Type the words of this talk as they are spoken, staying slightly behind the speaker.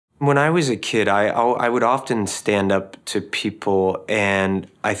When I was a kid, I would often stand up to people, and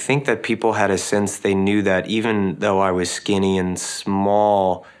I think that people had a sense they knew that even though I was skinny and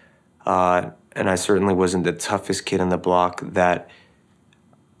small, and I certainly wasn't the toughest kid on the block, that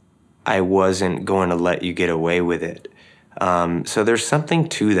I wasn't going to let you get away with it. So there's something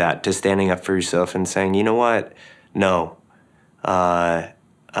to that, to standing up for yourself and saying, you know what, no. Because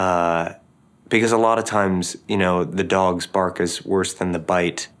a lot of times, you know, the dog's bark is worse than the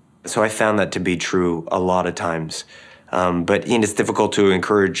bite. So I found that to be true a lot of times. But it's difficult to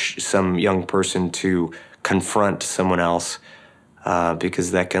encourage some young person to confront someone else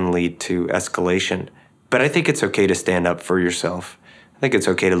because that can lead to escalation. But I think it's okay to stand up for yourself. I think it's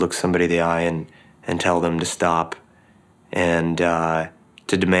okay to look somebody in the eye and tell them to stop and to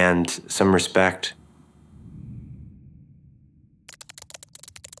demand some respect.